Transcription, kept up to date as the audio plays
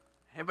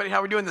Hey buddy, how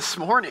are we doing this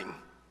morning?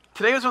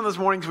 Today was one of those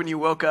mornings when you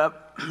woke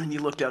up and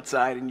you looked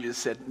outside and you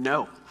just said,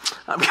 no,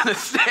 I'm going to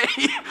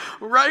stay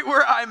right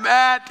where I'm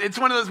at. It's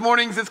one of those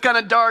mornings that's kind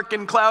of dark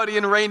and cloudy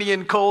and rainy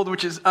and cold,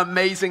 which is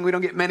amazing. We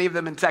don't get many of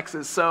them in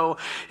Texas. So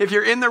if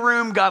you're in the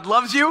room, God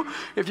loves you.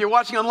 If you're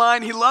watching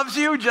online, he loves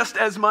you just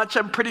as much,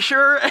 I'm pretty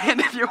sure.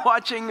 And if you're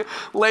watching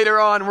later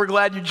on, we're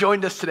glad you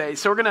joined us today.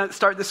 So we're going to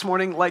start this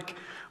morning like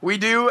we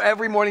do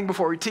every morning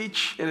before we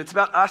teach. And it's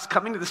about us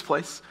coming to this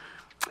place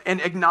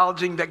and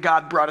acknowledging that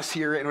God brought us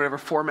here in whatever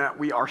format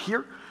we are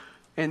here,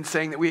 and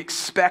saying that we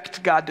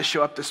expect God to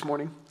show up this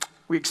morning.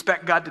 We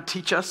expect God to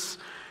teach us.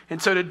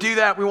 And so to do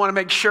that, we want to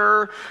make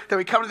sure that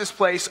we come to this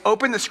place,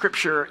 open the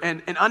scripture,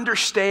 and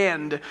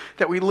understand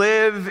that we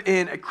live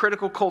in a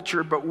critical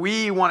culture, but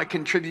we want to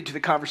contribute to the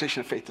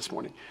conversation of faith this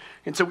morning.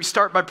 And so we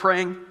start by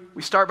praying.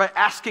 We start by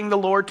asking the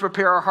Lord to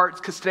prepare our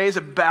hearts, because today is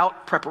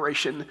about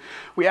preparation.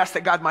 We ask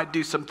that God might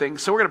do some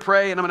things. So we're going to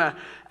pray, and I'm going to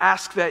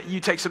ask that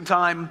you take some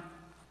time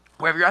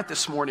wherever you're at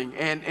this morning,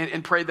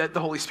 and pray that the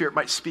Holy Spirit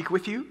might speak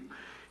with you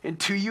and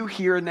to you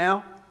here and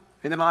now.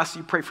 And then I'll ask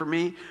you to pray for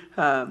me,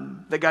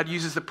 that God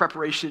uses the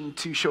preparation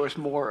to show us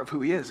more of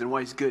who he is and why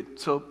he's good.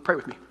 So pray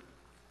with me.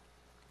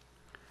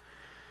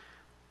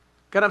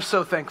 God, I'm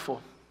so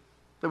thankful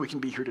that we can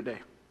be here today.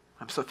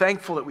 I'm so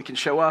thankful that we can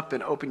show up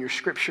and open your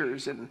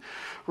scriptures and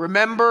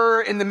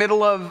remember in the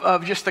middle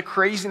of just the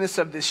craziness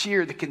of this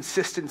year, the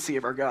consistency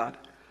of our God.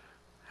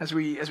 As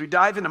we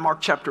dive into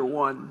Mark chapter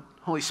 1,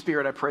 Holy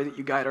Spirit, I pray that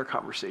you guide our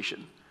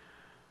conversation.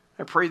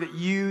 I pray that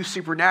you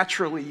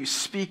supernaturally, you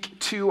speak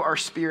to our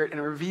spirit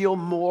and reveal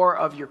more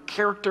of your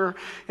character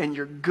and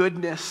your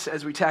goodness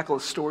as we tackle a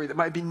story that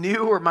might be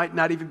new or might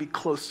not even be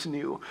close to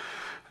new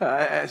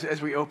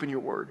as we open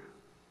your word.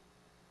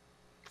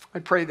 I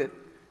pray that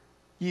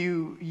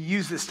you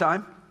use this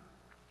time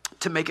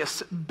to make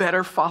us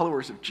better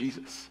followers of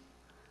Jesus.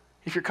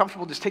 If you're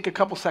comfortable, just take a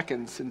couple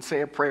seconds and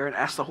say a prayer and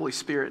ask the Holy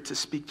Spirit to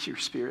speak to your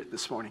spirit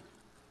this morning.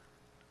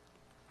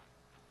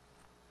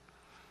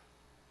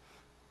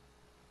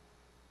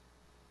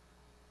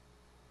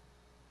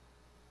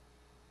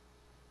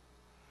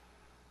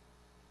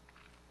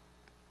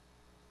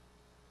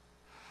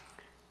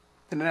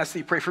 And then ask that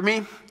you pray for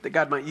me, that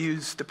God might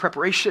use the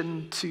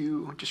preparation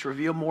to just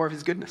reveal more of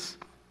his goodness.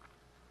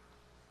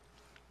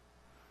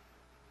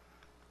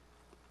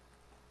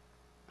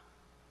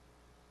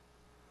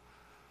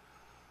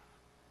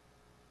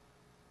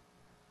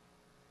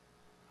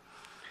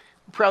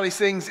 Pray all these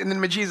things in the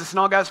name of Jesus, and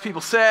all God's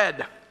people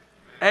said,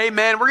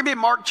 Amen. We're going to be in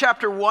Mark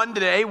chapter 1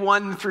 today,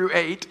 1 through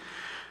 8.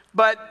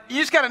 But you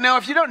just got to know,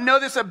 if you don't know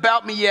this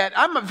about me yet,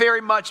 I'm a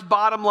very much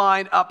bottom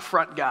line,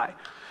 upfront guy.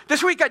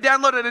 This week I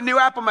downloaded a new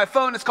app on my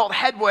phone. It's called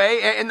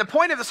Headway. And the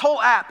point of this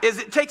whole app is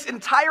it takes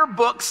entire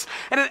books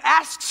and it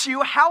asks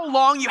you how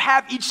long you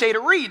have each day to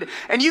read.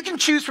 And you can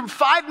choose from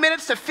 5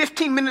 minutes to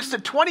 15 minutes to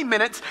 20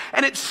 minutes.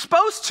 And it's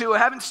supposed to, I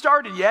haven't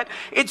started yet,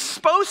 it's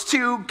supposed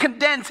to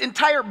condense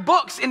entire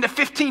books into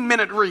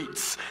 15-minute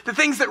reads. The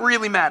things that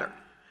really matter.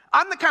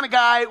 I'm the kind of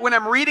guy, when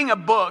I'm reading a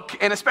book,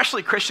 and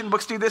especially Christian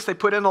books do this, they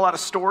put in a lot of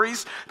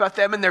stories about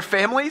them and their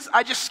families.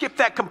 I just skip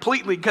that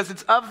completely because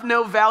it's of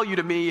no value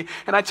to me,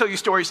 and I tell you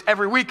stories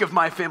every week of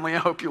my family. I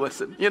hope you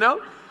listen, you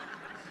know?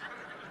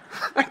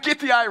 I get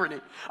the irony.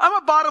 I'm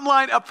a bottom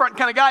line, upfront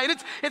kind of guy,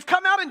 and it's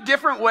come out in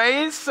different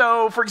ways.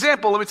 So, for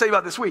example, let me tell you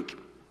about this week.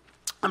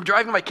 I'm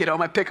driving my kid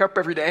home. I pick her up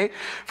every day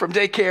from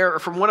daycare or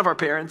from one of our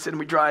parents, and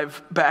we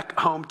drive back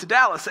home to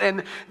Dallas.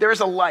 And there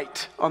is a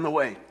light on the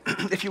way.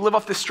 If you live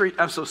off this street,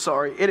 I'm so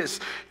sorry. It is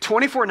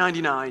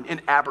 $24.99 in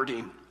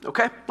Aberdeen,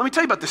 okay? Let me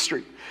tell you about this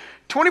street.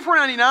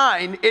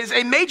 $24.99 is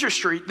a major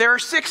street. There are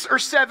 6 or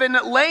 7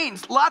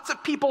 lanes. Lots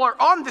of people are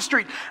on the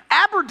street.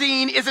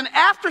 Aberdeen is an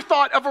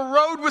afterthought of a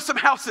road with some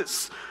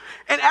houses.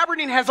 And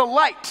Aberdeen has a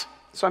light.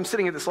 So I'm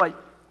sitting at this light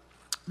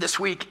this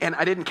week, and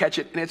I didn't catch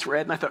it, and it's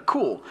red, and I thought,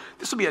 cool,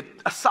 this will be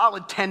a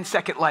solid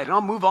 10-second light, and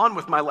I'll move on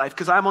with my life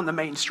because I'm on the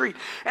main street.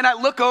 And I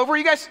look over.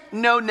 You guys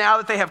know now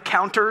that they have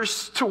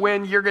counters to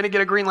when you're going to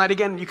get a green light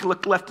again, and you can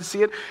look left to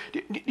see it.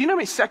 Do you know how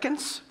many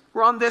seconds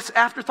were on this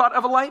afterthought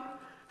of a light?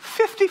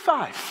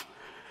 55.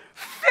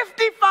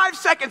 55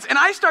 seconds, and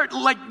I start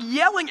like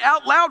yelling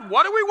out loud,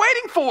 what are we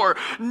waiting for?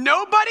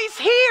 Nobody's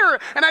here.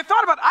 And I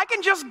thought about, I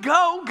can just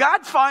go.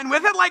 God's fine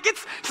with it. Like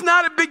it's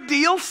not a big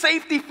deal.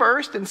 Safety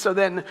first. And so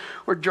then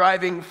we're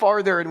driving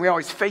farther, and we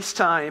always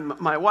FaceTime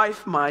my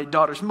wife, my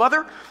daughter's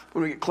mother,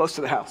 when we get close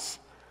to the house.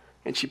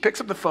 And she picks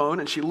up the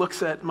phone, and she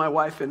looks at my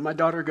wife, and my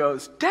daughter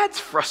goes, Dad's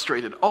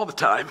frustrated all the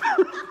time.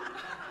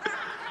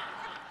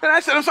 And I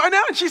said, I'm sorry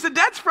now. And she said,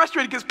 Dad's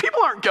frustrated because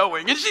people aren't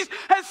going. And she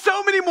has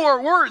so many more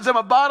words. I'm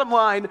a bottom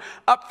line,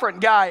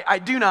 upfront guy. I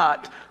do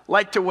not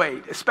like to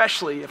wait,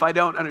 especially if I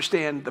don't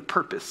understand the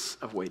purpose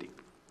of waiting.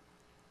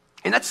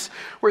 And that's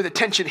where the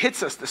tension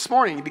hits us this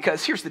morning,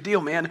 because here's the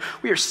deal, man.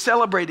 We are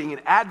celebrating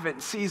an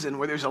Advent season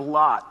where there's a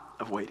lot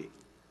of waiting.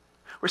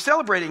 We're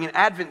celebrating an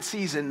Advent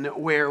season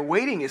where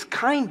waiting is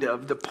kind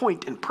of the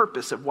point and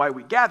purpose of why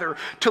we gather,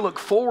 to look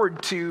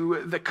forward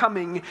to the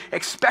coming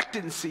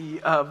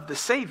expectancy of the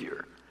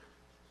Savior.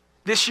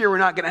 This year we're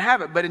not going to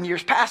have it, but in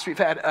years past we've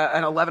had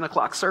an 11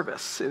 o'clock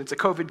service, and it's a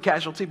COVID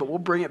casualty, but we'll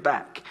bring it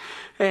back.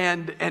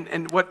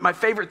 And what my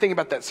favorite thing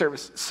about that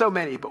service, so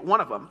many, but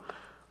one of them,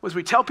 was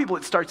we tell people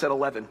it starts at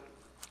 11.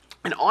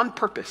 And on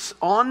purpose,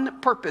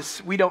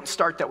 we don't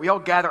start that. We all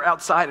gather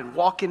outside and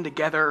walk in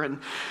together,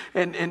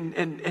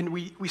 and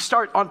we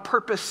start on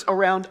purpose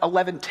around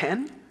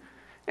 11:10.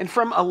 And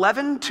from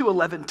 11 to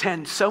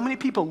 11:10, so many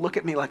people look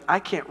at me like I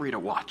can't read a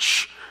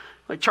watch.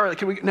 Like, Charlie,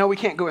 no, we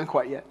can't go in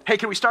quite yet. Hey,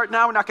 can we start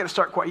now? We're not going to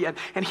start quite yet.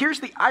 And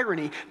here's the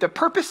irony. The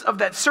purpose of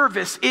that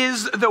service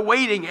is the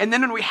waiting. And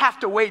then when we have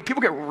to wait,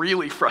 people get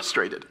really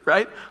frustrated,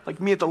 right?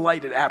 Like me at the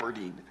light at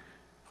Aberdeen.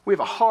 We have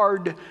a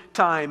hard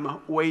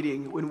time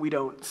waiting when we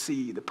don't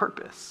see the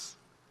purpose.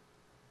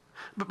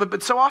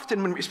 But so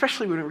often,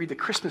 especially when we read the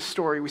Christmas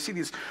story, we see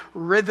these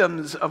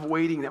rhythms of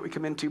waiting that we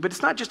come into. But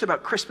it's not just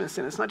about Christmas,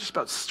 and it's not just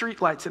about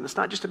streetlights, and it's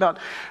not just about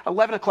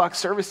 11 o'clock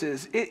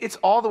services. It's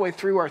all the way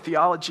through our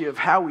theology of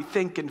how we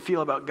think and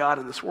feel about God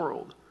in this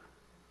world.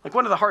 Like,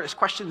 one of the hardest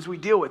questions we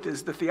deal with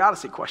is the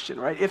theodicy question,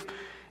 right?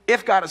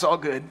 If God is all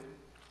good,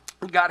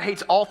 God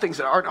hates all things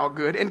that aren't all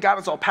good, and God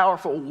is all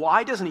powerful,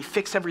 why doesn't he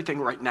fix everything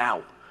right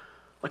now?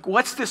 Like,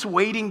 what's this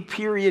waiting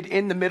period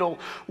in the middle?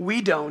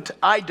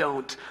 I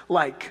don't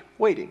like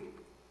waiting.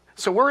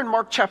 So we're in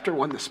Mark chapter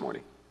 1 this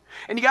morning.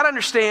 And you got to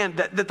understand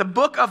that the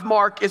book of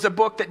Mark is a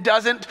book that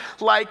doesn't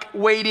like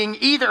waiting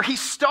either. He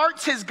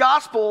starts his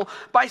gospel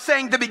by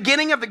saying the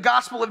beginning of the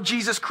gospel of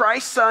Jesus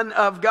Christ, Son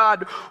of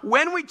God.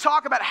 When we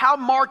talk about how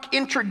Mark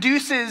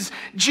introduces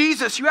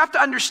Jesus, you have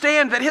to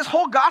understand that his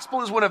whole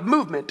gospel is one of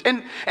movement.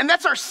 And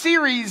that's our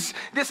series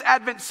this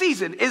Advent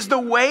season, is the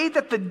way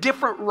that the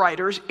different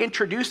writers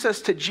introduce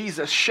us to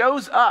Jesus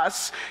shows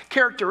us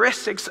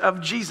characteristics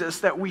of Jesus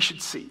that we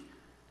should see.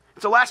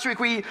 So last week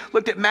we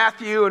looked at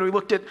Matthew, and we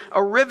looked at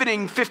a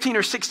riveting 15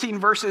 or 16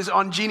 verses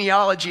on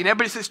genealogy. And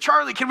everybody says,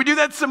 Charlie, can we do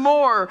that some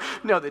more?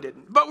 No, they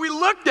didn't. But we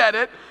looked at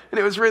it, and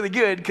it was really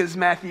good because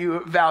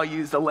Matthew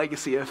values the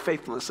legacy of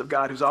faithfulness of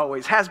God, who's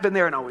always has been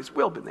there and always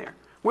will be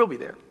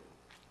there.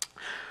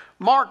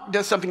 Mark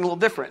does something a little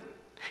different.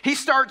 He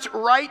starts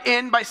right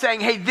in by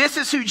saying, hey, this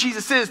is who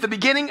Jesus is, the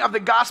beginning of the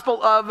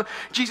gospel of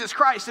Jesus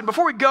Christ. And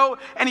before we go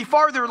any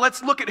farther,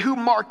 let's look at who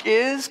Mark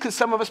is, because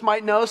some of us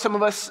might know, some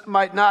of us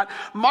might not.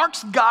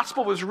 Mark's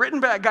gospel was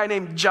written by a guy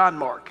named John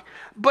Mark.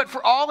 But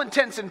for all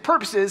intents and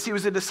purposes, he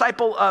was a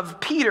disciple of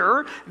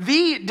Peter,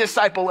 the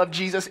disciple of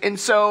Jesus. And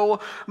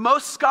so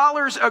most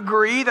scholars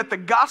agree that the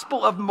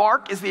gospel of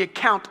Mark is the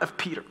account of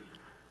Peter.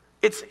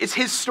 It's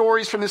his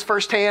stories from his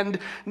firsthand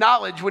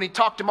knowledge. When he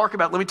talked to Mark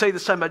about, let me tell you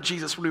this time about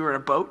Jesus when we were in a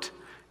boat,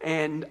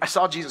 and I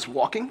saw Jesus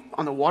walking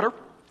on the water,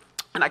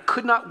 and I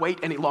could not wait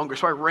any longer,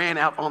 so I ran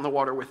out on the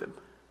water with him.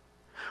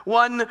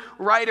 One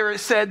writer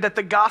said that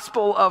the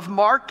gospel of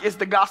Mark is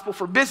the gospel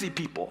for busy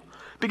people.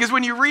 Because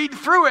when you read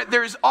through it,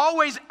 there's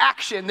always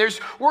action. There's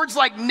words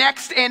like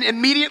next and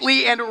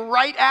immediately and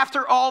right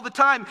after all the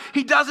time.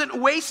 He doesn't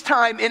waste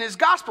time in his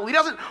gospel. He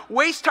doesn't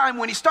waste time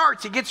when he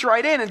starts. He gets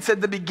right in and said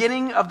the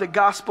beginning of the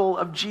gospel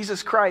of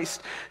Jesus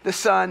Christ, the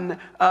Son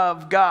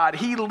of God.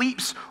 He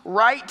leaps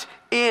right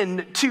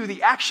into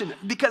the action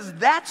because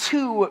that's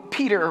who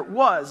Peter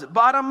was.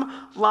 Bottom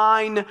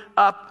line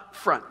up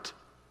front.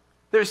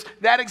 There's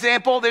that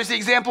example. There's the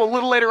example a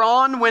little later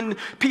on when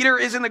Peter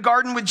is in the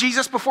garden with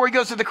Jesus before he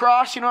goes to the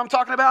cross. You know what I'm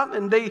talking about?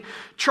 And they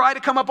try to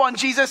come up on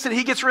Jesus, and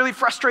he gets really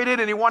frustrated,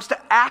 and he wants to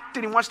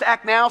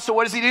act now. So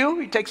what does he do?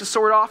 He takes his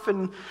sword off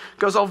and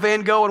goes all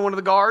Van Gogh on one of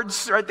the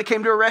guards, right? They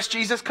came to arrest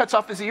Jesus, cuts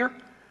off his ear.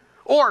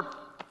 Or,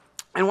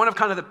 and one of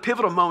kind of the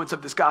pivotal moments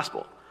of this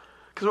gospel,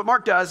 because what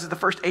Mark does is the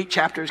first 8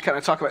 chapters kind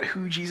of talk about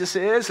who Jesus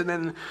is, and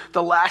then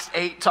the last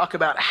 8 talk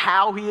about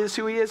how he is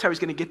who he is, how he's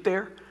going to get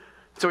there.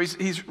 So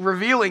he's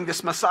revealing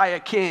this Messiah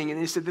king,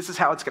 and he said this is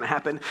how it's going to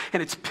happen.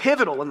 And it's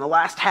pivotal in the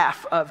last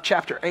half of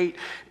chapter 8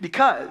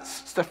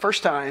 because it's the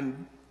first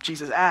time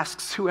Jesus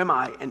asks, who am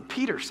I? And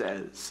Peter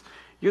says,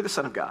 you're the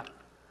Son of God.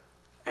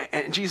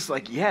 And Jesus is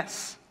like,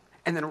 yes.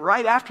 And then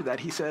right after that,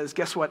 he says,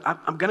 guess what?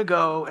 I'm going to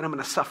go, and I'm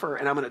going to suffer,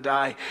 and I'm going to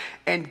die.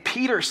 And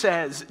Peter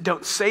says,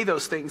 don't say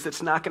those things.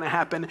 That's not going to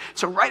happen.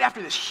 So right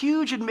after this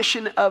huge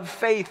admission of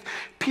faith,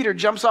 Peter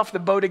jumps off the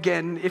boat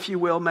again, if you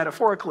will,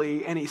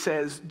 metaphorically, and he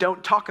says,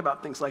 don't talk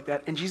about things like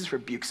that. And Jesus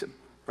rebukes him,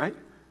 right?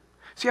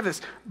 So you have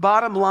this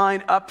bottom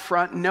line up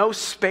front, no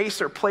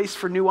space or place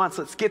for nuance.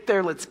 Let's get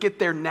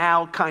there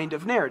now kind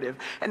of narrative.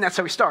 And that's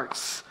how he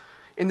starts.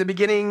 In the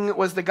beginning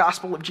was the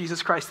gospel of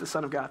Jesus Christ, the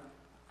Son of God.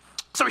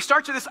 So he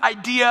starts with this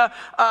idea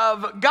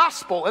of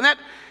gospel, and that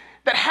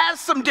has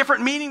some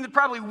different meaning that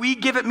probably we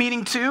give it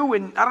meaning to,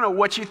 and I don't know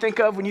what you think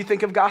of when you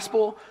think of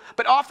gospel,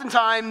 but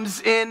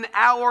oftentimes in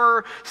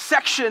our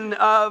section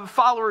of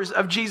followers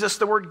of Jesus,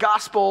 the word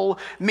gospel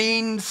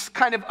means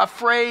kind of a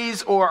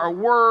phrase or a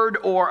word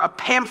or a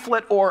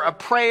pamphlet or a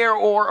prayer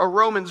or a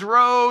Romans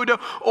road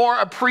or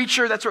a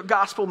preacher. That's what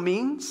gospel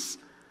means.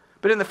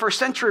 But in the first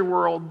century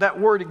world, that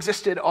word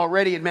existed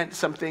already and meant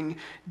something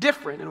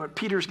different. And what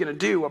Peter's going to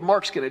do, what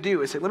Mark's going to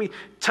do is say, let me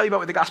tell you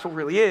about what the gospel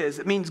really is.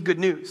 It means good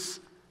news.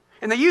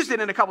 And they used it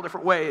in a couple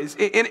different ways.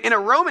 In a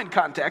Roman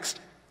context,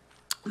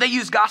 They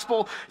use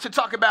gospel to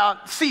talk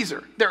about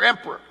Caesar, their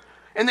emperor.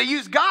 And they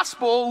used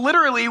gospel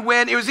literally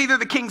when it was either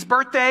the king's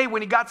birthday,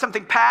 when he got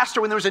something passed,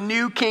 or when there was a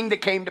new king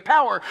that came to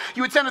power.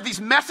 You would send out these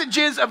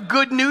messages of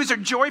good news or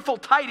joyful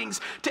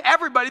tidings to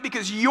everybody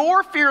because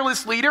your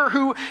fearless leader,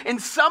 who in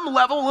some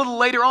level a little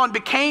later on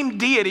became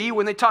deity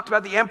when they talked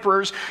about the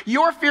emperors,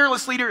 your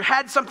fearless leader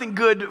had something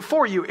good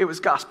for you. It was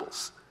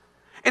gospels.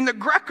 In the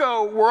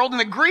Greco world, in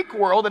the Greek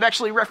world, it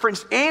actually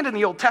referenced, and in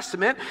the Old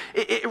Testament,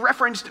 it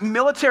referenced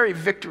military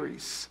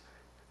victories.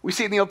 We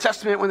see in the Old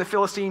Testament when the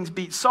Philistines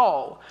beat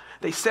Saul,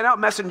 they sent out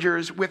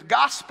messengers with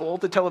gospel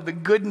to tell of the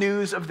good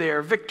news of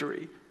their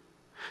victory.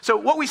 So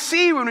what we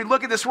see when we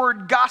look at this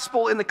word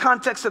gospel in the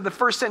context of the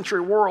first century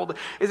world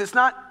is it's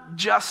not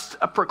just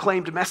a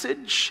proclaimed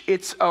message,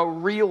 it's a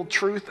real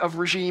truth of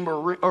regime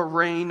or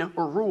reign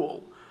or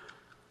rule.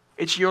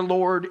 It's your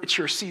Lord, it's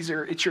your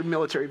Caesar, it's your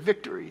military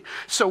victory.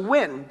 So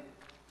when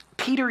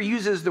Peter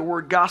uses the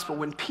word gospel,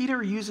 when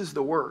Peter uses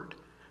the word,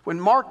 when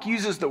Mark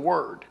uses the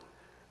word,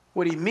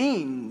 what he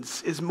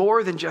means is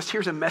more than just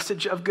here's a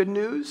message of good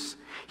news.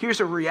 Here's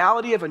a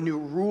reality of a new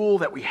rule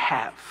that we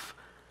have.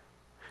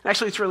 And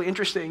actually, it's really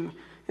interesting.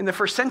 In the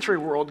first century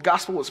world,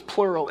 gospel was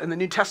plural. In the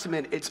New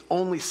Testament, it's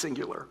only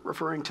singular,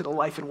 referring to the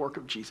life and work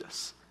of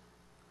Jesus.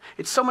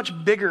 It's so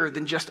much bigger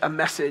than just a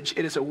message.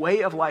 It is a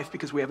way of life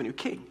because we have a new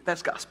king.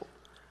 That's gospel.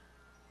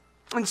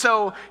 And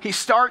so he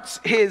starts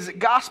his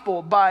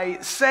gospel by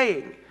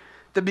saying,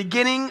 the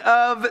beginning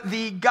of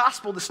the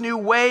gospel, this new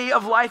way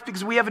of life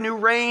because we have a new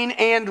reign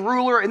and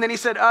ruler. And then he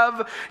said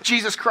of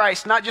Jesus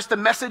Christ, not just the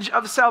message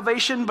of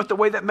salvation, but the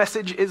way that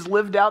message is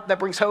lived out that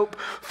brings hope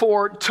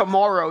for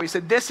tomorrow. He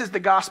said, this is the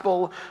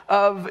gospel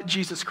of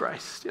Jesus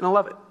Christ. And I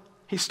love it.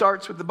 He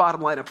starts with the bottom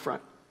line up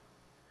front.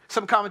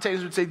 Some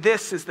commentators would say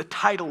this is the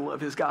title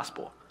of his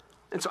gospel.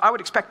 And so I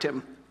would expect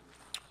him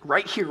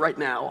right here, right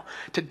now,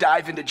 to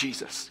dive into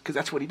Jesus, because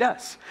that's what he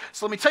does.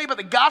 So let me tell you about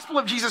the gospel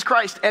of Jesus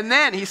Christ. And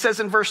then he says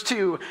in verse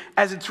 2,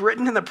 as it's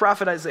written in the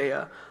prophet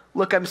Isaiah,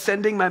 look, I'm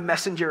sending my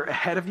messenger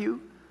ahead of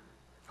you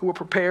who will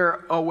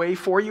prepare a way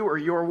for you, or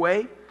your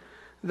way.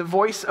 The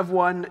voice of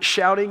one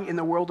shouting in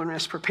the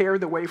wilderness, prepare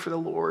the way for the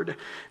Lord,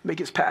 make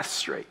his path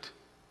straight.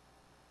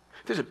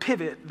 There's a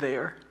pivot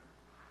there.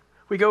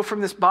 We go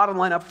from this bottom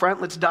line up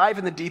front, let's dive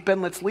in the deep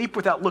end, let's leap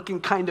without looking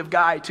kind of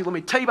guy, to let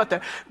me tell you about the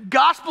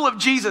gospel of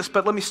Jesus.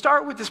 But let me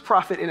start with this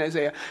prophet in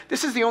Isaiah.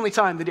 This is the only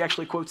time that he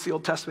actually quotes the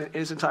Old Testament in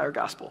his entire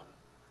gospel.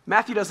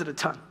 Matthew does it a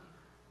ton.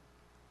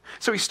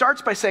 So he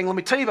starts by saying, let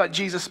me tell you about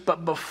Jesus,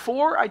 but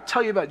before I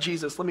tell you about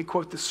Jesus, let me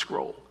quote this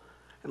scroll.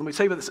 And let me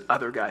tell you about this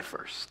other guy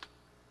first.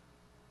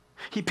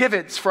 He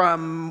pivots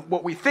from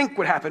what we think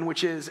would happen,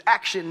 which is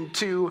action,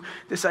 to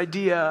this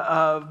idea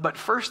of, but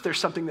first there's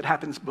something that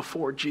happens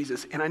before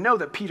Jesus. And I know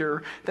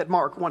that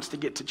Mark wants to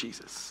get to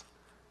Jesus.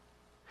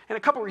 And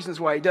a couple reasons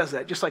why he does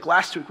that. Just like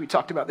last week we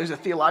talked about, there's a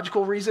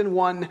theological reason.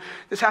 One,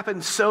 this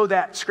happened so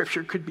that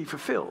Scripture could be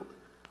fulfilled.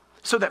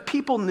 So that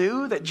people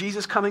knew that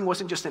Jesus coming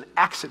wasn't just an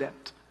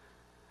accident,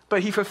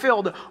 but he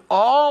fulfilled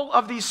all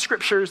of these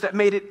scriptures that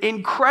made it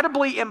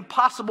incredibly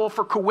impossible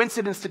for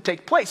coincidence to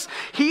take place.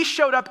 He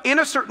showed up in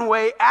a certain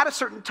way at a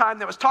certain time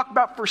that was talked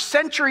about for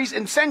centuries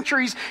and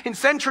centuries and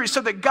centuries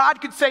so that God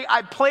could say,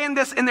 I planned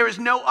this and there is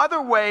no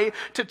other way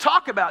to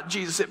talk about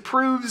Jesus. It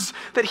proves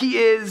that he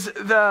is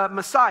the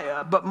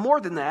Messiah. But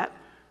more than that,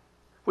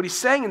 what he's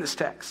saying in this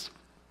text,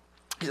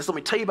 he says, let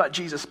me tell you about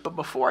Jesus, but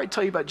before I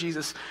tell you about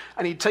Jesus,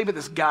 I need to tell you about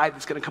this guy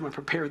that's going to come and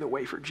prepare the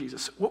way for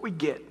Jesus. What we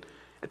get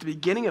at the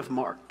beginning of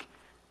Mark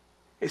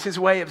is his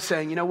way of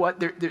saying, you know what,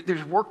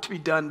 there's work to be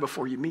done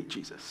before you meet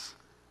Jesus.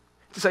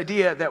 This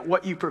idea that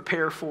what you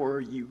prepare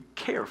for, you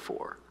care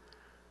for.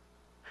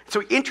 So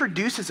he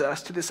introduces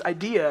us to this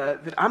idea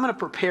that I'm going to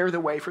prepare the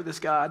way for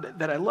this God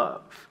that I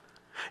love.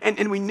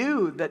 And we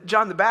knew that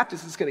John the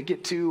Baptist is going to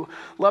get to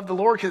love the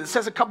Lord because it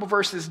says a couple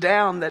verses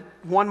down that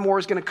one more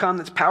is going to come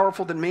that's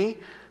powerful than me.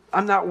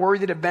 I'm not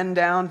worthy to bend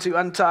down to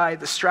untie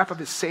the strap of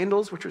his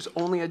sandals, which was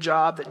only a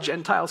job that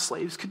Gentile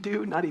slaves could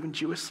do, not even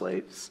Jewish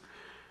slaves.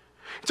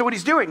 So what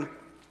he's doing,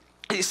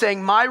 he's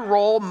saying, my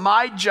role,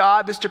 my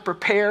job is to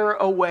prepare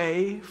a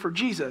way for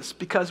Jesus,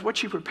 because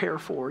what you prepare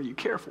for, you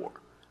care for.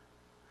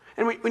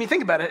 And when you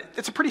think about it,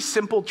 it's a pretty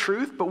simple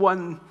truth, but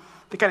one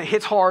that kind of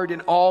hits hard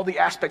in all the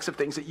aspects of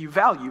things that you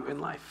value in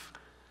life.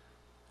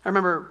 I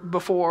remember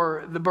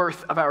before the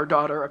birth of our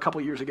daughter a couple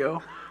years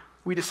ago,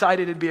 we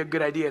decided it'd be a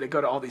good idea to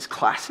go to all these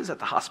classes at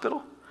the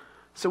hospital.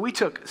 So we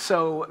took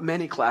so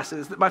many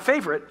classes that my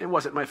favorite, it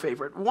wasn't my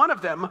favorite, one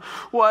of them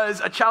was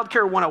a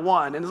childcare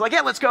 101. And it was like,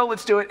 yeah, let's go,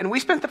 let's do it. And we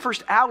spent the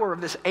first hour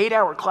of this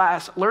 8-hour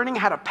class learning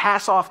how to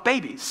pass off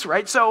babies,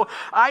 right? So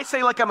I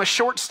say like I'm a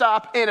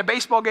shortstop in a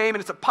baseball game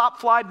and it's a pop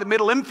fly to the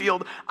middle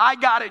infield. I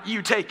got it,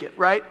 you take it,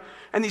 right?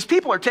 And these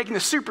people are taking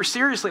this super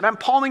seriously, and I'm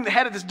palming the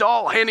head of this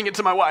doll, handing it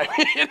to my wife,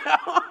 you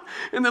know?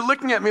 And they're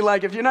looking at me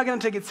like, if you're not going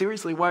to take it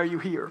seriously, why are you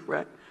here,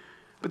 right?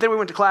 But then we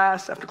went to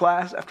class after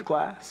class after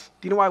class.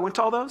 Do you know why I went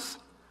to all those?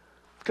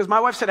 Because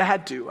my wife said I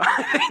had to.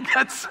 I think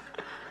that's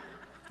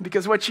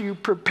because what you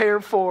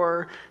prepare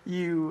for,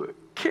 you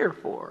care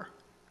for.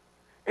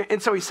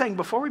 And so he's saying,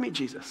 before we meet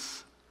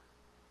Jesus,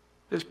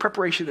 There's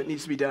preparation that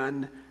needs to be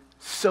done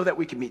so that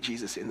we can meet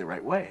Jesus in the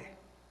right way.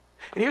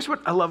 And here's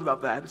what I love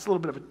about that. It's a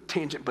little bit of a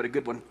tangent, but a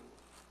good one.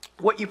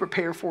 What you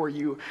prepare for,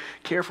 you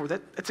care for.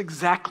 That's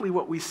exactly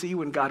what we see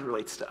when God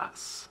relates to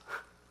us.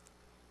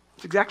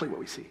 It's exactly what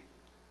we see.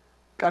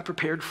 God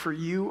prepared for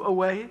you a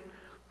way.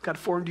 God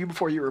formed you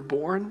before you were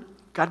born.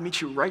 God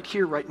meets you right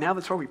here, right now.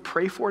 That's why we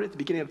pray for it at the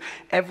beginning of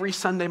every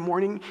Sunday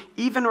morning.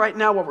 Even right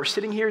now, while we're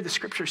sitting here, the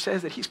scripture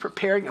says that he's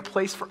preparing a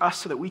place for us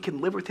so that we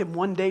can live with him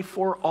one day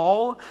for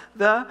all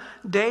the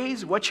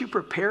days. What you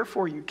prepare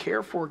for, you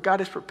care for.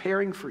 God is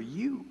preparing for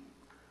you.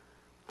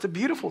 It's a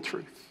beautiful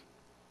truth.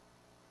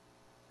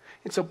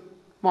 And so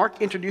Mark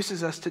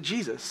introduces us to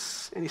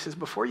Jesus, and he says,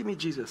 before you meet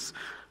Jesus,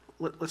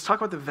 let's talk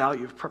about the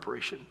value of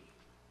preparation.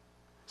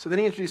 So then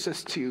he introduces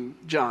us to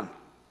John.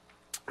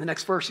 The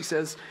next verse, he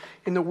says,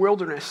 in the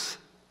wilderness,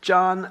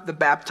 John the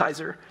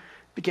baptizer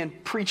began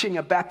preaching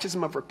a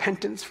baptism of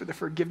repentance for the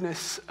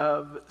forgiveness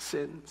of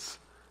sins.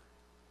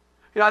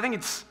 I think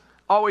it's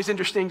always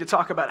interesting to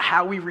talk about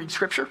how we read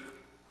Scripture,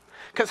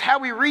 because how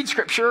we read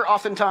Scripture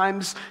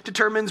oftentimes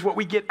determines what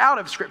we get out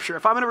of Scripture.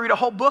 If I'm going to read a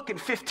whole book in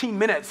 15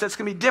 minutes, that's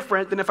going to be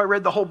different than if I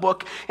read the whole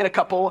book in a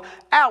couple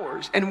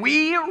hours. And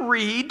we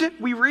read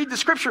the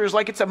Scriptures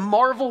like it's a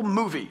Marvel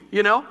movie,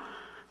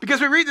 Because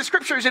we read the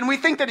scriptures and we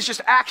think that it's just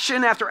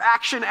action after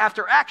action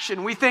after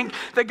action. We think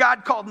that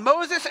God called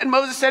Moses and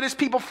Moses set his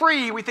people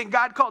free. We think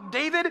God called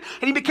David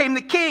and he became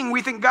the king.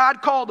 We think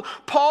God called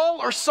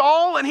Paul or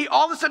Saul and he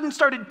all of a sudden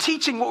started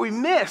teaching. What we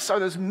miss are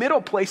those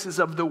middle places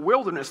of the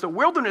wilderness. The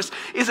wilderness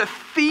is a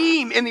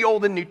theme in the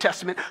Old and New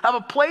Testament of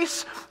a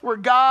place where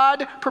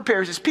God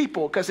prepares his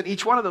people, because in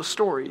each one of those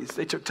stories,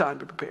 they took time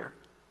to prepare.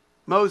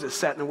 Moses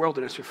sat in the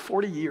wilderness for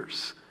 40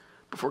 years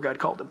before God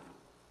called him.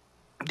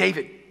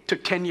 David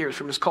took 10 years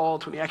from his call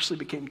to when he actually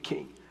became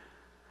king.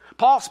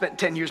 Paul spent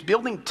 10 years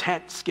building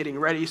tents, getting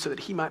ready so that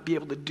he might be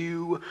able to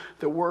do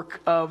the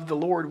work of the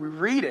Lord. We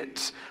read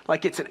it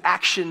like it's an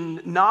action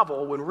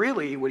novel, when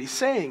really what he's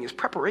saying is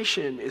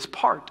preparation is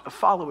part of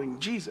following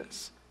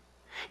Jesus.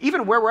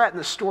 Even where we're at in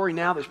the story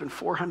now, there's been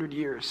 400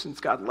 years since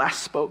God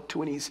last spoke to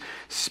when he's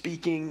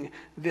speaking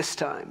this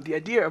time. The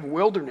idea of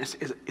wilderness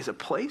is a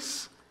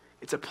place.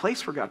 It's a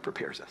place where God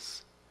prepares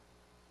us.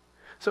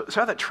 So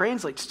how that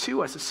translates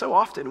to us is so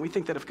often we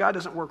think that if God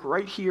doesn't work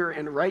right here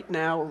and right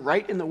now,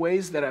 right in the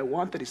ways that I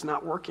want, that he's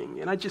not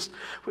working. And I just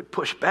would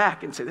push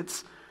back and say,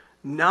 that's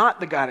not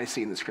the God I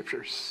see in the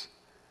scriptures.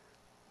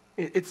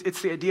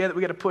 It's the idea that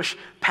we got to push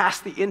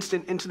past the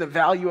instant into the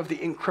value of the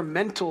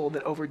incremental,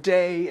 that over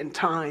day and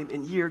time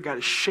and year, God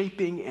is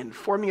shaping and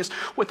forming us.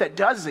 What that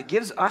does is it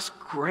gives us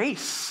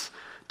grace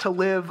to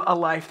live a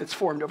life that's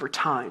formed over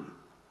time.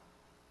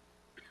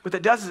 What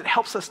that does is it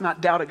helps us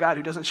not doubt a God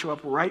who doesn't show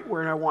up right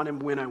where I want him,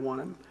 when I want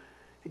him.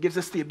 It gives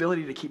us the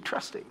ability to keep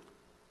trusting.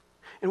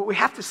 And what we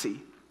have to see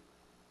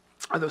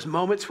are those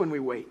moments when we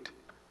wait.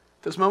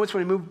 Those moments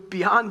when we move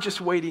beyond just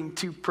waiting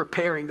to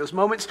preparing. Those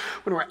moments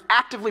when we're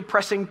actively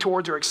pressing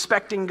towards or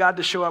expecting God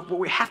to show up. What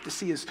we have to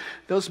see is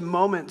those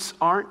moments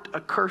aren't a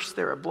curse,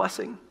 they're a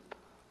blessing.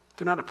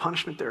 They're not a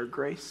punishment, they're a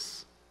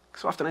grace.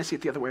 So often I see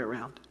it the other way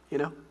around,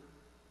 I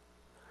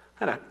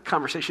had a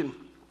conversation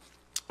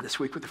this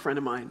week with a friend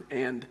of mine,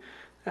 and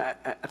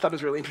I thought it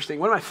was really interesting.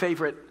 One of my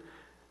favorite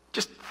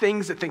just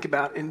things to think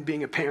about in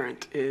being a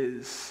parent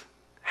is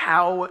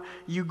how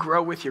you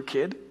grow with your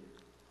kid.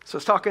 So I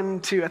was talking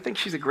to, I think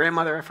she's a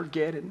grandmother, I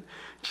forget, and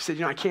she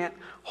said, I can't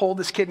hold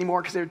this kid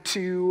anymore because they're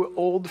too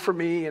old for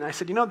me. And I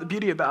said, the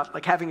beauty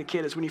about having a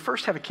kid is when you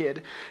first have a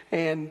kid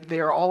and they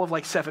are all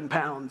of 7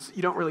 pounds,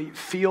 you don't really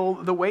feel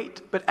the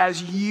weight. But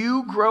as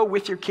you grow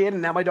with your kid,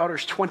 and now my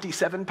daughter's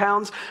 27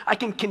 pounds, I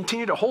can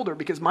continue to hold her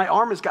because my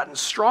arm has gotten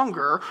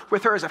stronger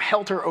with her as I've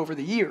held her over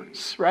the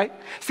years, right?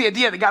 It's the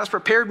idea that God has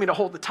prepared me to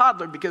hold the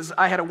toddler because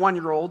I had a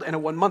 1-year-old and a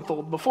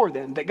 1-month-old before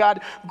then, that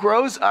God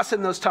grows us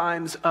in those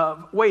times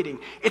of waiting.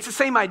 It's the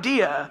same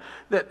idea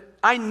that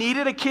I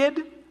needed a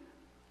kid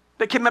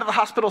that came out of the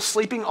hospital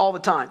sleeping all the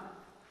time.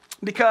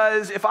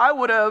 Because if I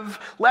would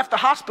have left the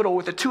hospital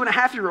with a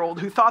 2.5-year-old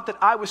who thought that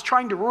I was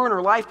trying to ruin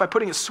her life by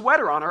putting a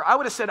sweater on her, I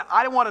would have said,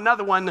 I don't want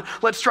another one,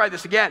 let's try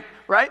this again,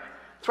 right?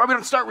 That's why we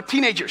don't start with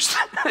teenagers,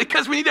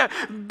 because we need to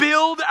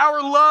build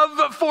our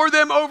love for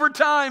them over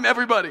time,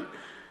 everybody.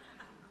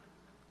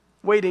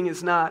 Waiting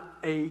is not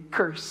a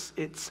curse,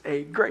 it's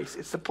a grace.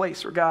 It's the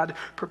place where God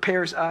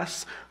prepares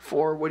us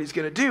for what he's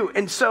going to do.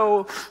 And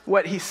so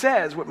what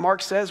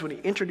Mark says when he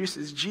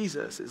introduces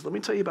Jesus is, let me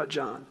tell you about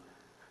John,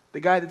 the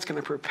guy that's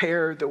going to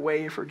prepare the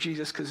way for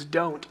Jesus, because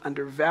don't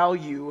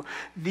undervalue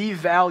the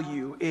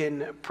value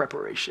in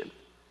preparation.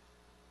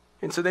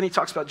 And so then he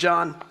talks about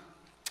John.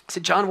 He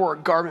said, John wore a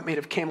garment made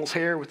of camel's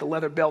hair with a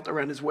leather belt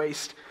around his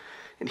waist,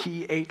 and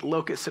he ate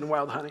locusts and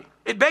wild honey.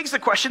 It begs the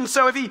question,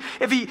 so if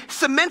he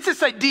cements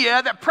this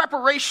idea that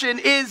preparation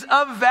is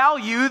of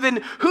value,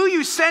 then who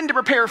you send to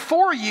prepare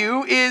for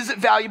you is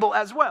valuable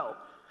as well.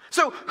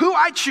 So who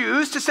I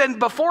choose to send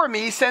before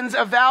me sends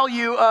a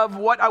value of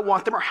what I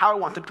want them or how I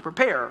want them to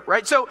prepare,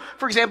 right? So,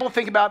 for example,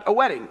 think about a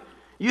wedding.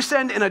 You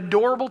send an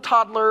adorable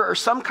toddler or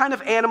some kind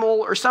of animal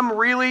or some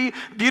really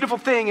beautiful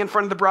thing in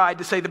front of the bride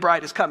to say the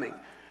bride is coming.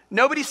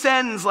 Nobody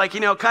sends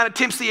kind of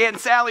tipsy Aunt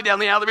Sally down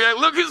the aisle to be like,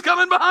 look who's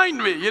coming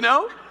behind me,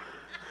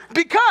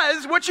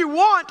 Because what you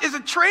want is to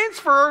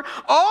transfer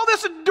all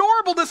this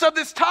adorableness of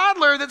this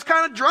toddler that's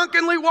kind of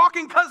drunkenly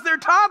walking because they're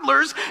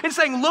toddlers and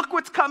saying, look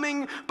what's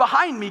coming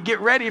behind me, get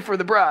ready for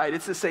the bride.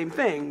 It's the same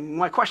thing.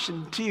 My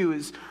question to you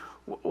is,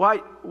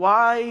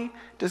 why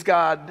does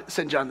God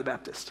send John the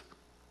Baptist?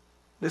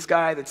 This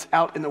guy that's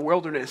out in the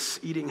wilderness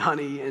eating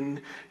honey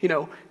and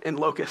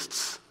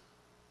locusts.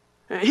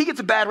 He gets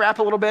a bad rap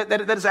a little bit.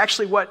 That is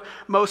actually what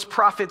most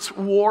prophets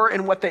wore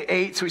and what they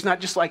ate. So he's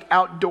not just like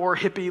outdoor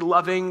hippie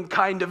loving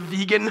kind of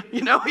vegan.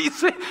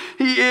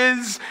 He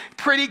is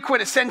pretty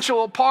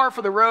quintessential, par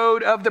for the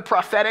road of the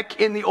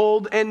prophetic in the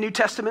Old and New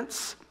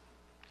Testaments.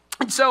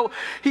 And so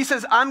he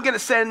says, I'm going to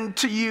send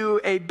to you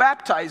a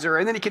baptizer.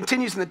 And then he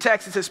continues in the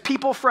text. It says,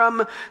 people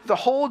from the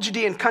whole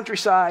Judean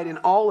countryside and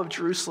all of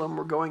Jerusalem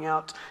were going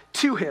out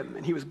to him.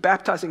 And he was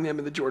baptizing them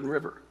in the Jordan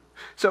River.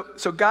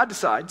 So God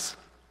decides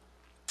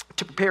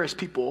to prepare his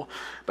people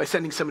by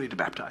sending somebody to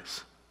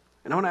baptize.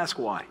 And I want to ask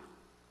why.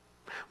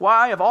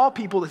 Why, of all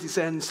people, does he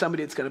send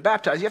somebody that's going to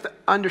baptize? You have to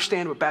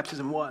understand what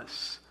baptism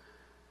was.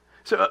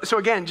 So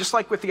again, just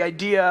like with the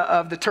idea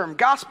of the term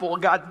gospel,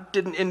 God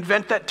didn't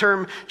invent that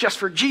term just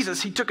for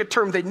Jesus. He took a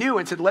term they knew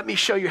and said, let me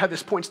show you how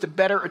this points to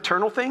better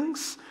eternal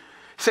things.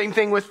 Same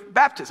thing with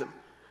baptism.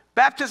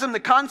 Baptism, the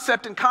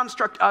concept and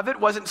construct of it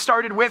wasn't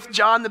started with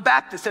John the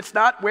Baptist. That's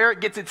not where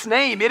it gets its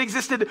name. It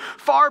existed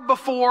far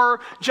before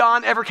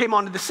John ever came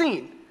onto the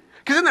scene.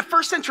 Because in the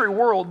first century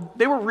world,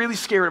 they were really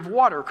scared of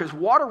water because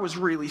water was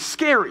really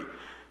scary.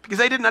 Because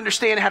they didn't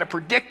understand how to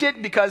predict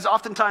it, because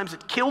oftentimes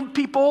it killed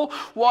people.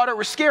 Water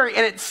was scary,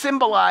 and it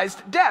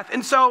symbolized death.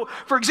 And so,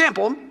 for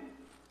example,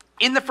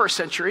 in the first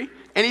century,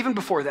 and even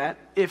before that,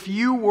 if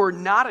you were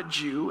not a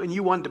Jew and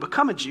you wanted to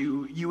become a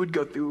Jew, you would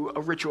go through a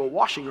ritual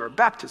washing or a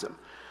baptism.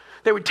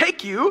 They would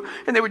take you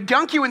and they would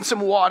dunk you in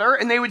some water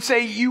and they would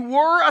say you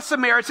were a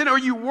Samaritan or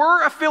you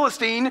were a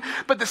Philistine,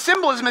 but the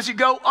symbolism is you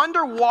go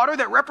underwater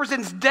that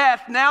represents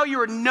death. Now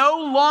you are no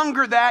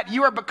longer that.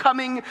 You are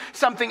becoming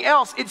something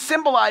else. It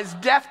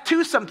symbolized death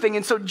to something.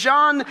 And so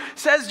John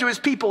says to his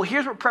people,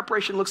 here's what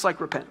preparation looks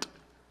like. Repent.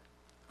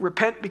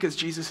 Repent because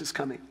Jesus is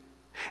coming.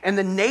 And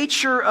the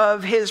nature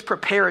of his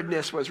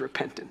preparedness was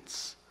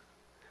repentance.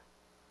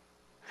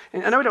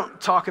 And I know we don't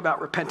talk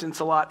about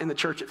repentance a lot in the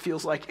church, it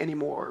feels like,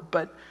 anymore,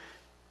 but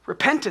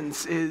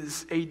repentance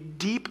is a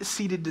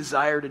deep-seated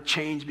desire to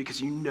change because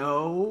you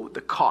know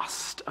the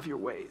cost of your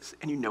ways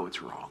and you know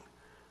it's wrong.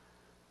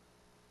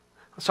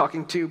 I was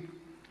talking to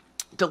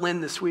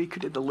Delynn this week, who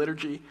did the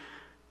liturgy,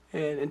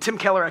 and Tim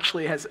Keller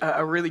actually has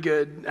a really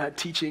good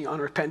teaching on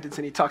repentance,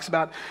 and he talks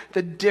about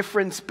the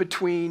difference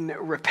between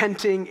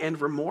repenting and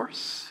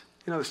remorse.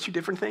 There's two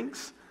different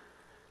things.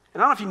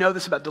 And I don't know if you know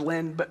this about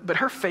Delynn, but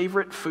her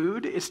favorite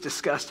food is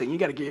disgusting. You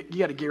got to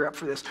gear up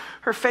for this.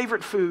 Her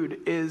favorite food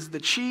is the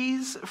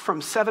cheese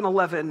from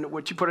 7-Eleven,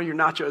 which you put on your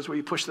nachos, where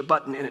you push the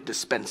button and it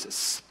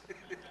dispenses.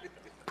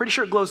 Pretty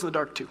sure it glows in the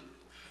dark too.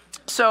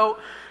 So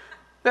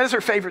that is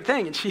her favorite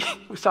thing. And she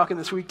was talking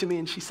this week to me,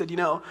 and she said,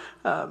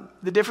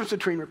 the difference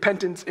between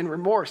repentance and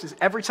remorse is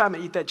every time I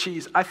eat that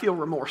cheese, I feel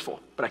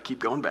remorseful, but I keep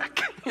going back.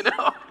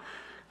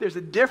 There's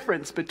a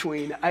difference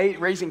between, I ate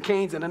Raising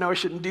Cane's and I know I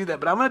shouldn't do that,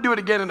 but I'm going to do it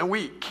again in a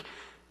week.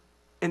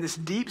 And this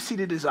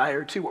deep-seated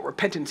desire to, what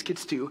repentance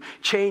gets to,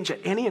 change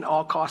at any and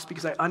all costs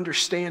because I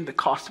understand the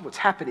cost of what's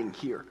happening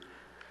here.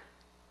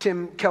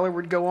 Tim Keller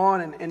would go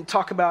on and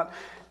talk about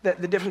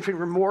that the difference between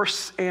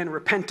remorse and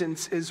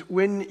repentance is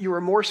when you're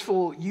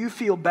remorseful, you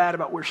feel bad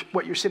about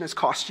what your sin has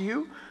cost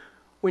you.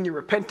 When you're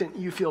repentant,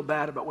 you feel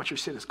bad about what your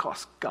sin has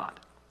cost God.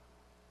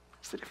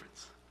 That's the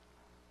difference.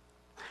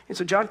 And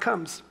so John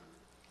comes.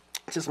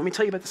 He says, let me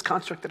tell you about this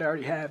construct that I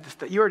already have,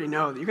 that you already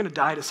know, that you're going to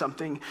die to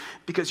something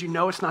because you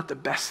know it's not the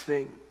best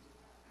thing.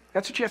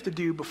 That's what you have to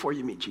do before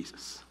you meet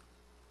Jesus.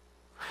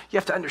 You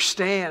have to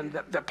understand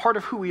that part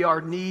of who we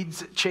are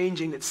needs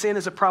changing, that sin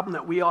is a problem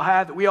that we all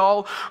have, that we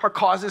all are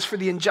causes for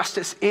the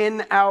injustice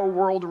in our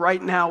world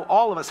right now,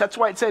 all of us. That's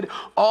why it said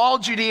all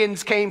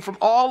Judeans came from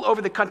all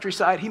over the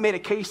countryside. He made a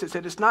case that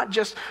said it's not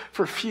just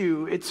for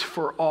few, it's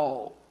for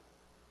all.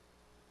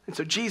 And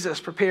so Jesus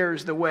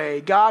prepares the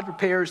way. God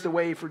prepares the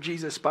way for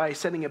Jesus by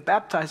sending a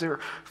baptizer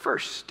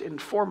first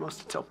and foremost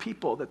to tell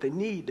people that they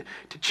need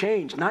to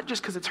change, not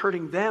just because it's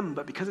hurting them,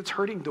 but because it's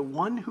hurting the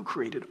one who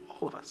created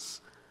all of us.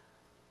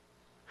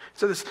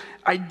 So this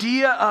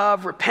idea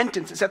of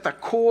repentance is at the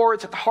core,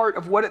 it's at the heart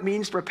of what it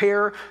means to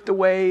prepare the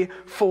way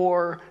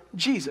for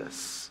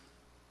Jesus.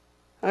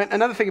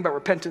 Another thing about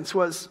repentance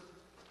was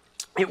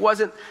it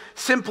wasn't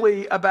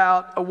simply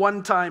about a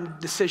one-time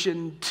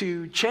decision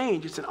to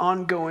change. It's an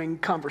ongoing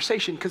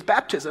conversation, because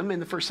baptism in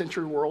the first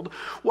century world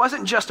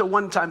wasn't just a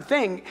one-time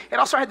thing. It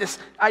also had this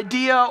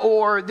idea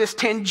or this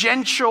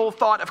tangential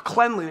thought of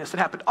cleanliness that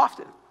happened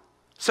often.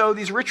 So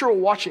these ritual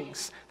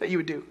washings that you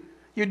would do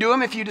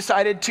them if you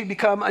decided to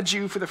become a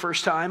Jew for the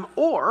first time,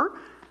 or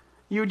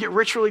You would get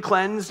ritually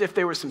cleansed if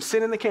there was some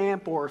sin in the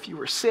camp or if you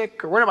were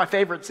sick. Or one of my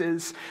favorites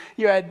is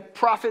you had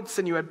prophets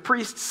and you had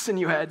priests and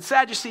you had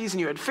Sadducees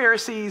and you had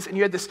Pharisees and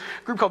you had this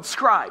group called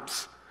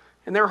scribes.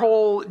 And their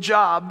whole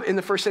job in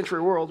the first century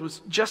world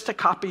was just to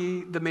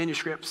copy the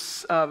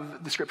manuscripts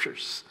of the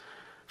scriptures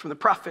from the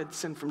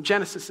prophets and from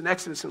Genesis and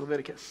Exodus and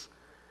Leviticus.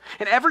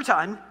 And every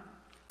time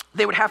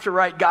they would have to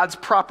write God's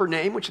proper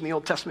name, which in the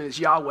Old Testament is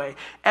Yahweh.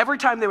 Every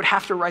time they would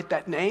have to write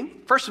that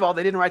name, first of all,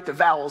 they didn't write the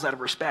vowels out of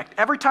respect.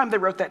 Every time they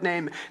wrote that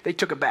name, they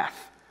took a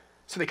bath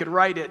so they could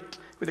write it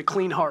with a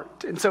clean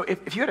heart. And so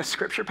if you had a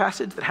scripture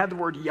passage that had the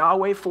word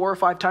Yahweh 4 or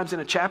 5 times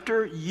in a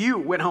chapter, you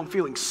went home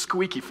feeling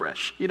squeaky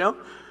fresh, you know?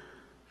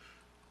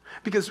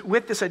 Because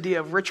with this idea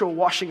of ritual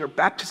washing or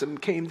baptism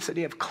came this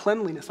idea of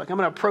cleanliness. Like, I'm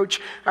going to approach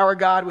our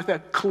God with a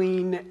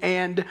clean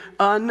and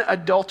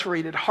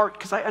unadulterated heart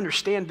because I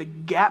understand the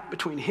gap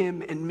between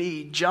him and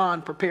me.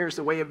 John prepares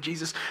the way of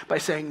Jesus by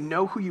saying,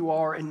 know who you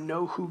are and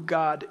know who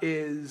God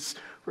is.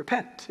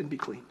 Repent and be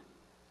clean.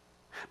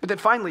 But then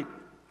finally,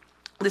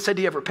 this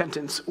idea of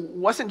repentance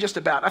wasn't just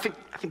about, I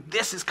think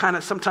this is kind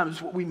of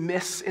sometimes what we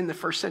miss in the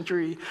first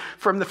century,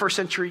 from the first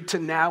century to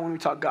now when we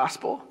talk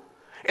gospel.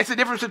 It's the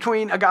difference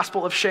between a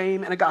gospel of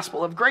shame and a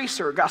gospel of grace,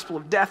 or a gospel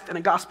of death and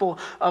a gospel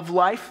of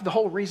life. The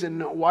whole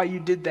reason why you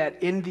did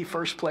that in the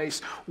first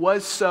place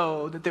was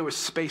so that there was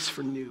space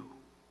for new.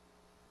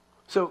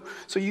 So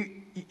you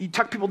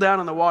tuck people down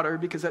in the water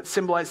because that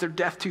symbolized their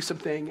death to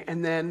something.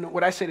 And then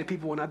what I say to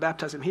people when I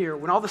baptize them here,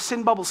 when all the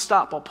sin bubbles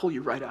stop, I'll pull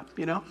you right up,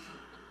 you know?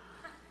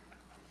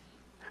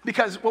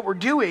 Because what we're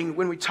doing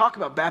when we talk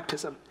about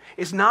baptism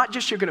is not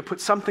just you're going to put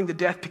something to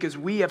death because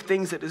we have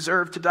things that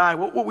deserve to die.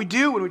 What we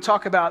do when we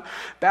talk about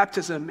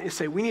baptism is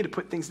say we need to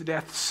put things to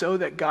death so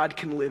that God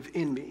can live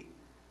in me.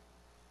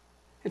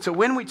 And so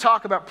when we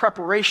talk about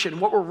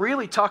preparation, what we're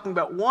really talking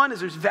about, one, is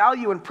there's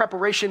value in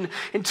preparation,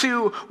 and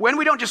two, when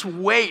we don't just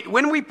wait,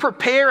 when we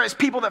prepare as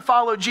people that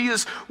follow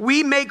Jesus,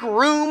 we make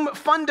room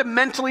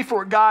fundamentally for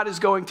what God is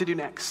going to do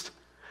next.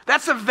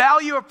 That's the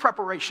value of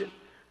preparation.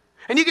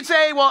 And you could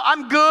say, well,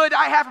 I'm good,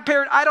 I have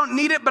prepared, I don't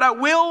need it, but I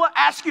will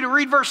ask you to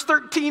read verse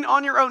 13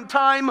 on your own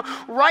time.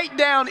 Right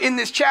down in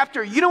this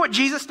chapter, you know what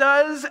Jesus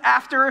does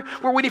after,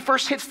 or when he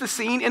first hits the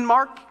scene in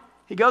Mark?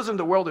 He goes into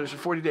the wilderness for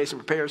 40 days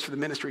and prepares for the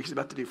ministry he's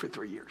about to do for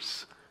 3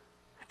 years.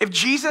 If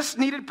Jesus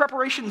needed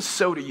preparation,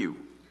 so do you.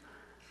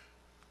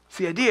 It's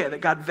the idea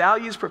that God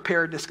values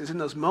preparedness because in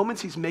those moments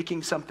he's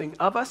making something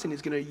of us and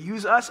he's going to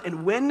use us.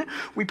 And when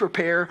we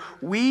prepare,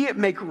 we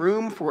make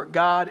room for what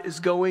God is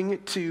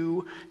going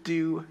to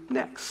do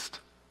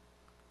next.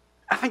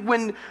 I think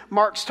when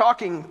Mark's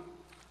talking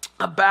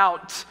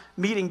about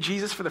meeting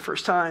Jesus for the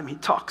first time, he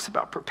talks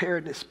about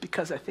preparedness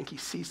because I think he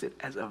sees it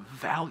as a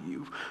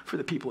value for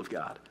the people of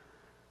God.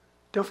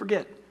 Don't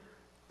forget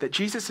that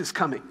Jesus is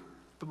coming.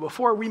 But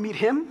before we meet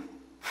him,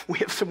 we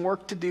have some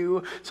work to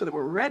do so that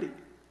we're ready.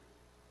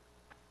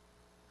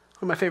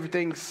 One of my favorite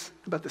things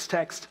about this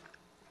text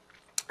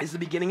is the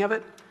beginning of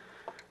it.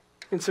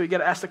 And so you got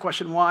to ask the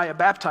question, why a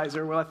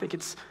baptizer? Well, I think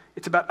it's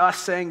about us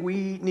saying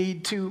we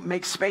need to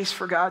make space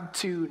for God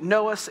to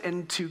know us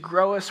and to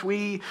grow us.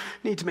 We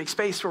need to make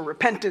space for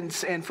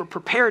repentance and for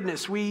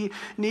preparedness. We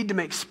need to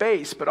make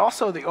space, but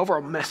also the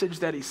overall message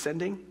that he's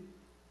sending.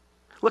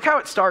 Look how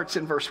it starts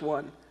in verse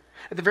 1.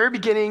 At the very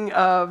beginning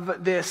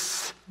of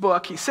this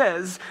book, he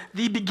says,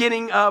 the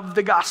beginning of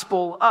the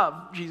gospel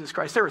of Jesus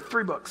Christ. There are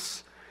 3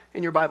 books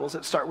in your Bibles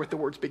that start with the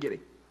words beginning.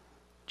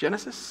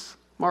 Genesis,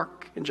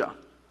 Mark, and John.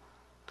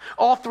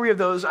 All 3 of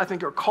those, I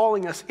think, are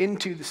calling us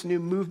into this new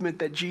movement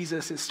that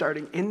Jesus is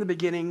starting. In the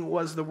beginning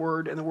was the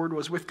Word, and the Word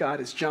was with God,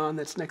 is John.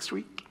 That's next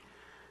week.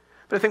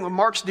 But I think what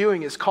Mark's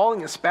doing is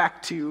calling us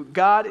back to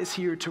God is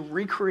here to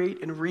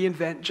recreate and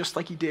reinvent just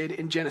like he did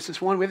in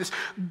Genesis 1. We have this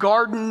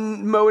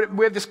garden mode,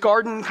 we have this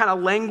garden kind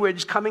of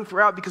language coming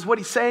throughout because what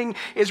he's saying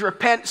is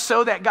repent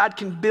so that God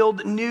can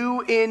build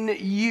new in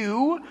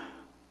you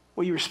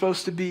what you were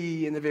supposed to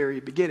be in the very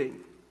beginning.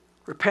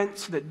 Repent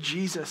so that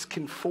Jesus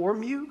can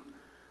form you.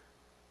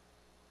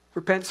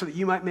 Repent so that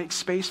you might make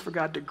space for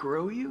God to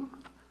grow you.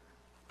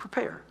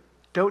 Prepare.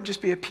 Don't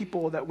just be a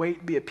people that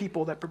wait, be a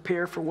people that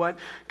prepare for what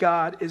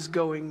God is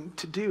going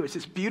to do. It's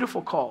this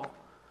beautiful call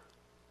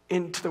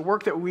into the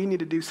work that we need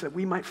to do so that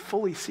we might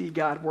fully see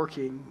God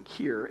working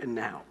here and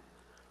now.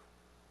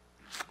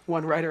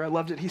 One writer, I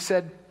loved it, he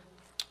said,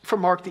 for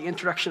Mark, the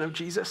introduction of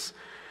Jesus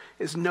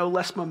is no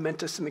less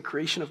momentous than the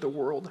creation of the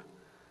world.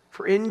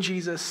 For in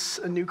Jesus,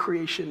 a new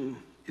creation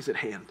is at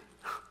hand.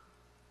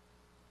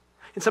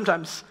 And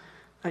sometimes,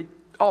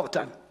 all the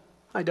time,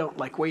 I don't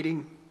like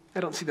waiting.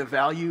 I don't see the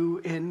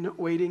value in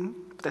waiting.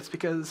 But that's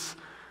because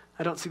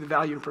I don't see the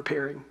value in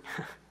preparing.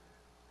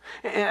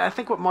 And I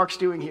think what Mark's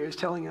doing here is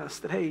telling us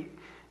that, hey,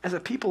 as a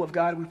people of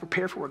God, we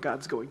prepare for what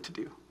God's going to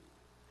do.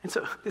 And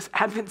so this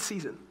Advent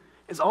season,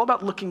 is all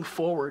about looking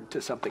forward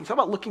to something. It's all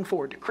about looking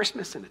forward to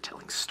Christmas and to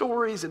telling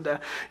stories and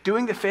to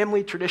doing the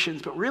family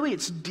traditions. But really,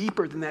 it's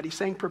deeper than that. He's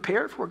saying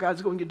prepare for what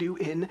God's going to do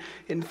in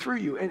and through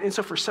you. And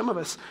so for some of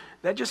us,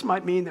 that just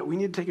might mean that we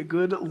need to take a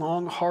good,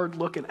 long, hard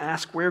look and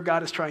ask where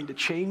God is trying to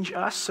change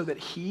us so that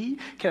he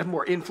can have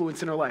more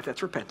influence in our life.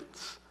 That's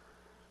repentance.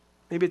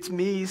 Maybe it's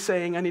me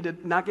saying I need to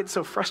not get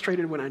so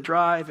frustrated when I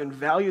drive and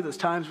value those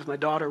times with my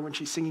daughter when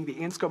she's singing the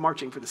Ants Go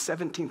Marching for the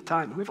 17th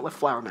time. We haven't left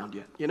Flower Mound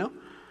yet, you know?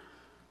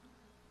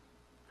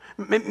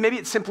 Maybe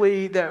it's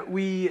simply that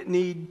we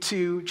need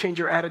to change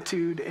our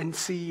attitude and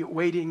see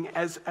waiting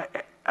as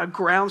a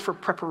grounds for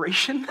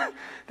preparation,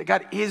 that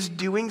God is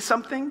doing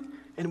something,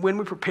 and when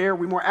we prepare,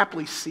 we more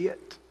aptly see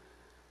it.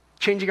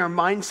 Changing our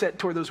mindset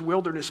toward those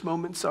wilderness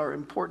moments are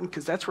important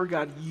because that's where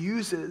God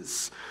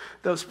uses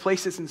those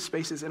places and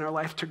spaces in our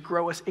life to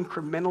grow us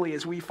incrementally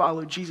as we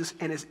follow Jesus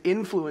and his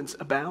influence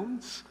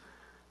abounds.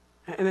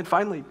 And then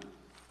finally,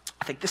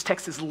 I think this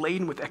text is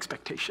laden with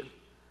expectation.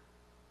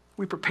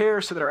 We prepare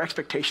so that our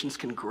expectations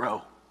can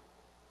grow.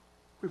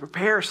 We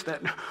prepare so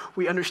that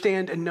we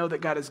understand and know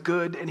that God is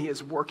good and he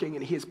is working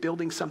and he is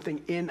building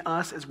something in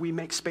us as we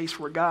make space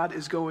for what God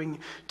is going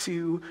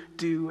to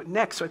do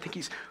next. So I think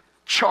he's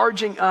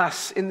charging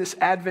us in this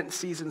Advent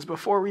seasons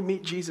before we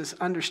meet Jesus,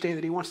 understand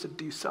that he wants to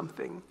do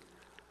something.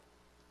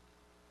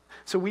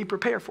 So we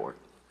prepare for it,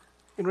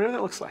 in whatever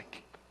that looks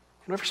like,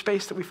 in whatever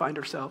space that we find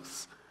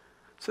ourselves,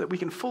 so that we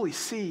can fully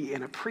see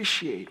and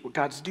appreciate what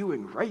God's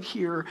doing right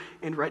here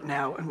and right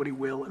now and what he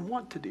will and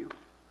want to do.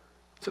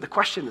 So the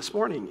question this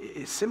morning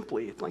is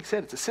simply, like I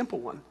said, it's a simple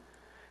one.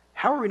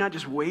 How are we not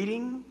just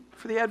waiting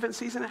for the Advent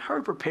season? How are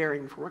we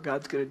preparing for what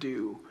God's going to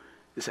do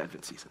this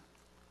Advent season?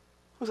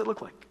 What does it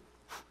look like?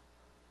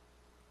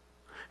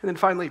 And then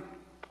finally,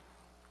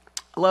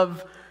 I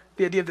love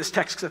the idea of this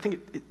text because I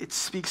think it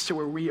speaks to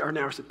where we are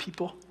now as a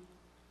people.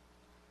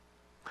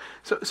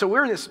 So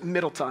we're in this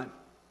middle time.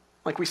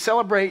 Like we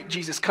celebrate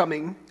Jesus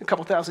coming a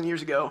couple thousand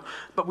years ago,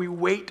 but we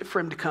wait for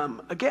him to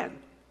come again.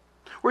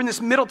 We're in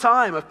this middle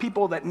time of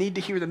people that need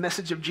to hear the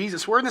message of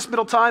Jesus. We're in this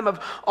middle time of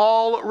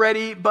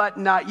already but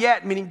not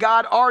yet, meaning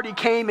God already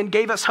came and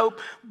gave us hope,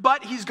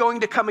 but he's going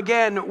to come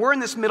again. We're in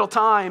this middle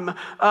time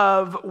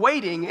of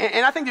waiting.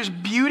 And I think there's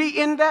beauty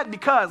in that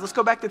because, let's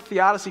go back to the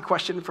theodicy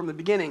question from the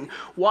beginning.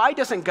 Why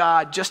doesn't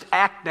God just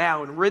act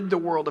now and rid the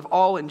world of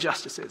all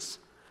injustices?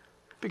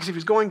 Because if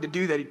he's going to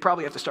do that, he'd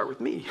probably have to start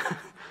with me.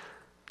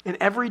 And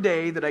every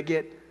day that I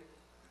get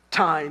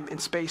time and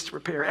space to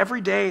prepare,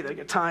 every day that I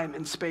get time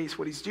and space,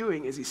 what he's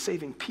doing is he's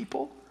saving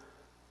people,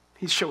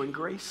 he's showing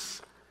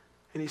grace,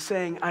 and he's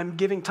saying, I'm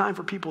giving time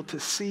for people to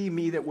see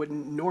me that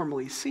wouldn't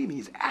normally see me.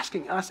 He's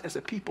asking us as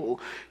a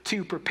people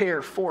to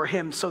prepare for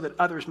him so that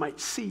others might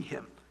see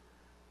him.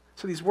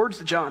 So these words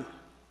to John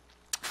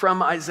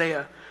from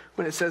Isaiah,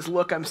 when it says,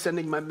 look, I'm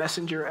sending my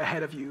messenger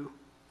ahead of you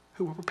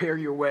who will prepare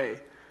your way.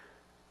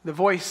 The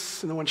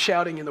voice and the one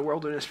shouting in the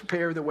wilderness,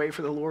 prepare the way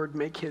for the Lord,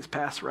 make his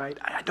paths right.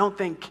 I don't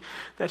think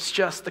that's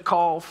just the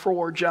call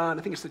for John.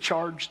 I think it's the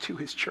charge to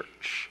his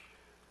church.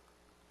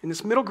 In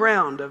this middle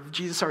ground of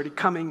Jesus already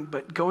coming,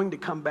 but going to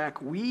come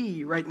back,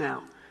 we right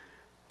now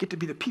get to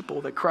be the people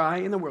that cry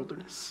in the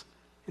wilderness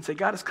and say,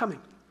 God is coming.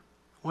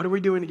 What are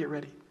we doing to get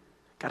ready?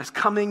 God is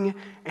coming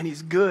and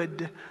he's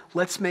good.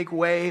 Let's make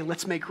way,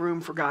 let's make room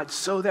for God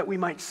so that we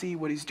might see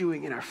what he's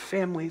doing in our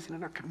families and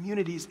in our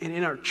communities and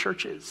in our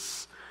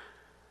churches.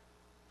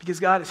 Because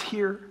God is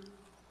here,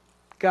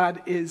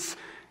 God is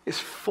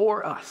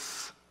for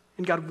us,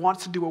 and God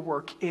wants to do a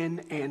work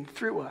in and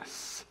through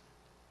us.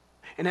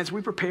 And as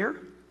we prepare,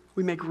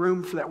 we make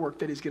room for that work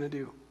that he's going to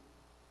do.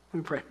 Let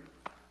me pray.